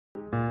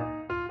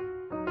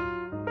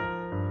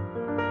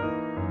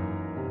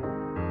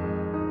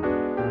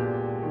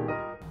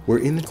We're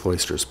in the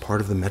cloisters,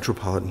 part of the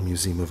Metropolitan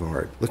Museum of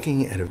Art,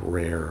 looking at a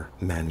rare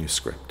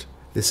manuscript.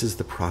 This is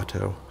the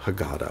Prato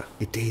Haggadah.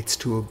 It dates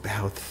to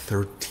about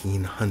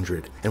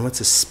 1300. And what's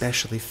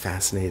especially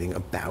fascinating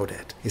about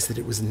it is that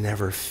it was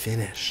never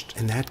finished.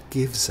 And that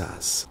gives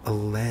us a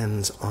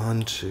lens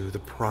onto the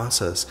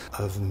process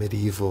of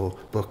medieval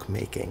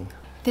bookmaking.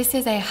 This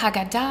is a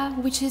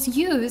Haggadah, which is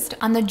used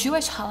on the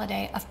Jewish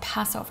holiday of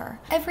Passover.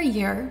 Every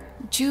year,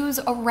 Jews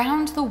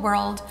around the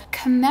world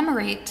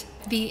commemorate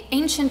the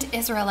ancient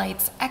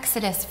Israelites'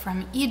 exodus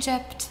from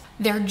Egypt,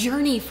 their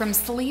journey from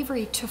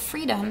slavery to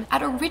freedom,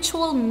 at a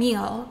ritual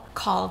meal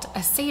called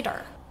a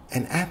Seder.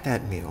 And at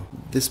that meal,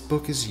 this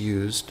book is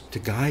used to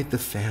guide the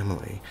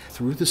family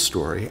through the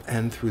story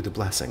and through the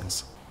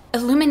blessings.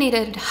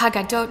 Illuminated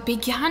Haggadot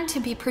began to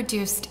be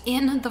produced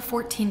in the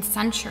 14th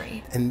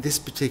century. And this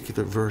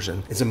particular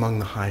version is among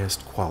the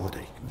highest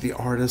quality. The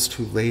artist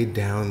who laid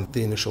down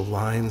the initial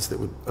lines that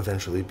would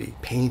eventually be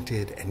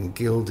painted and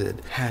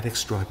gilded had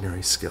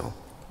extraordinary skill.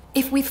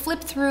 If we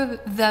flip through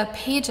the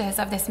pages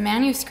of this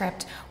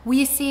manuscript,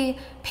 we see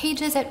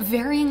pages at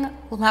varying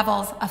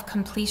levels of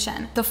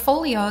completion. The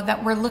folio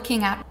that we're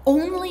looking at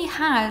only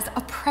has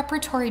a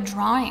preparatory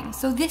drawing,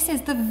 so this is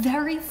the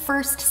very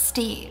first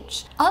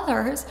stage.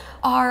 Others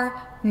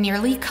are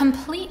nearly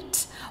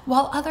complete,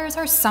 while others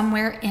are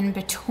somewhere in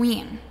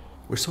between.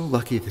 We're so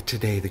lucky that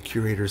today the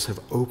curators have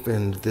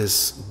opened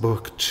this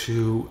book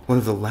to one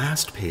of the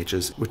last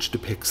pages, which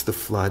depicts the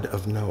flood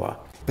of Noah.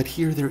 But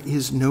here there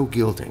is no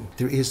gilding.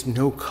 There is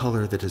no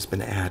color that has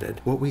been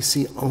added. What we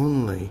see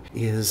only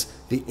is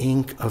the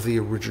ink of the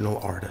original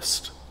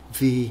artist.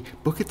 The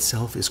book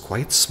itself is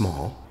quite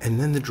small, and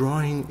then the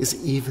drawing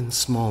is even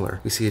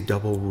smaller. We see a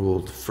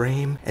double-ruled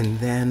frame, and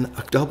then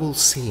a double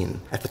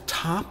scene. At the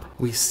top,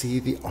 we see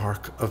the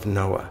Ark of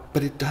Noah,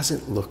 but it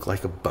doesn't look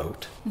like a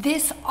boat.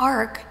 This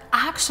ark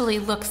actually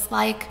looks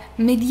like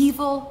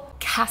medieval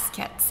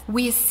caskets.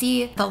 We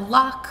see the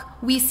lock,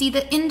 we see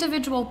the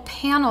individual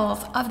panels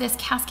of this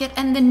casket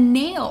and the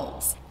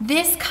nails.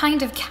 This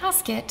kind of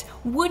casket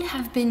would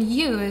have been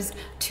used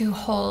to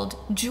hold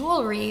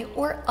jewelry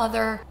or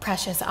other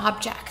precious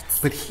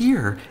objects. But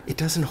here, it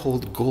doesn't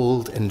hold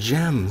gold and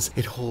gems.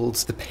 It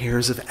holds the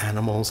pairs of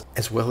animals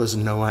as well as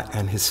Noah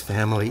and his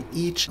family,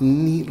 each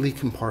neatly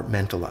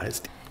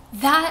compartmentalized.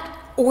 That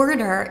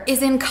order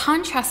is in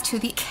contrast to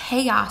the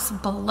chaos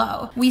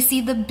below. We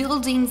see the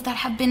buildings that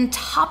have been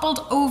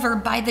toppled over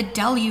by the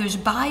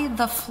deluge, by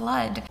the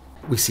flood.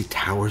 We see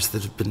towers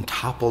that have been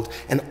toppled,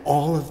 and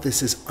all of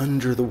this is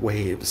under the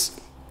waves.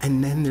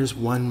 And then there's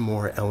one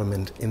more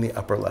element in the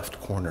upper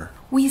left corner.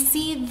 We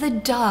see the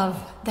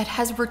dove that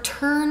has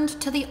returned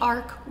to the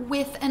ark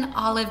with an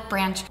olive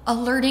branch,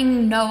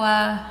 alerting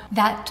Noah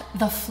that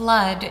the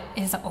flood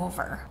is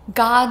over.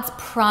 God's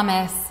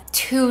promise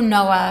to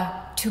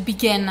Noah to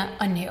begin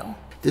anew.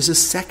 There's a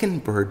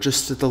second bird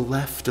just to the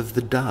left of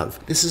the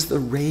dove. This is the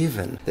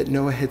raven that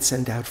Noah had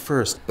sent out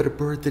first, but a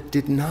bird that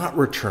did not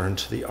return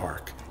to the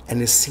ark and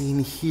is seen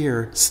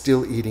here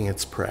still eating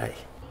its prey.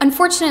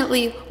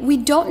 Unfortunately, we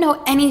don't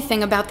know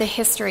anything about the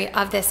history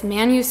of this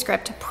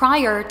manuscript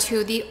prior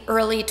to the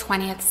early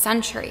 20th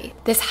century.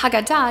 This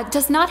Haggadah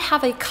does not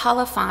have a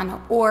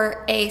colophon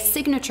or a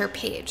signature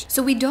page,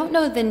 so we don't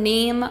know the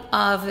name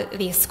of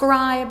the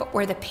scribe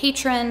or the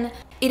patron.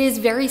 It is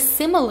very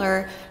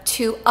similar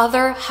to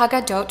other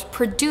Haggadot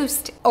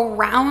produced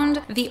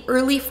around the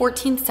early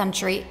 14th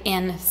century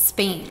in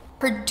Spain.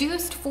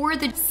 Produced for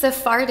the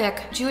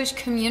Sephardic Jewish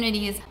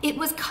communities, it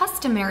was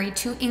customary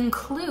to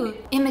include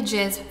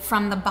images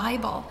from the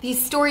Bible.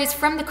 These stories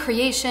from the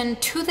creation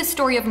to the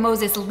story of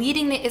Moses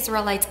leading the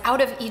Israelites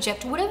out of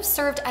Egypt would have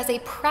served as a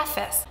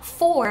preface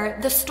for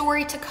the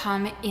story to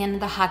come in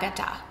the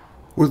Haggadah.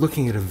 We're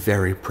looking at a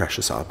very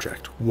precious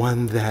object,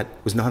 one that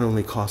was not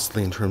only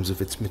costly in terms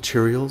of its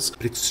materials,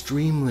 but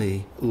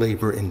extremely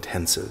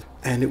labor-intensive.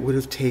 And it would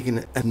have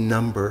taken a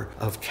number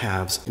of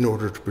calves in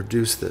order to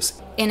produce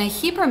this. In a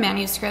Hebrew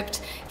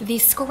manuscript, the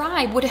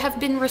scribe would have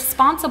been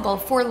responsible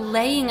for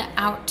laying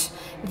out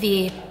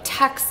the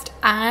text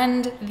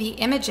and the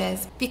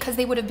images because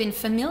they would have been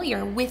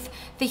familiar with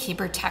the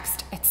Hebrew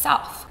text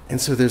itself.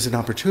 And so there's an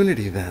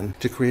opportunity then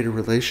to create a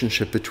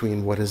relationship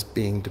between what is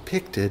being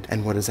depicted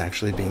and what is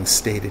actually being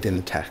stated in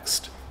the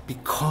text.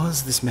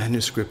 Because this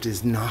manuscript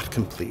is not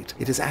complete,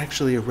 it is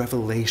actually a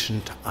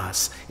revelation to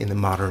us in the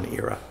modern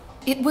era.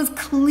 It was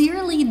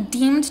clearly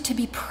deemed to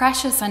be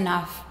precious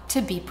enough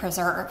to be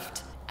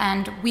preserved,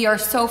 and we are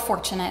so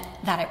fortunate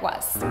that it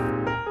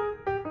was.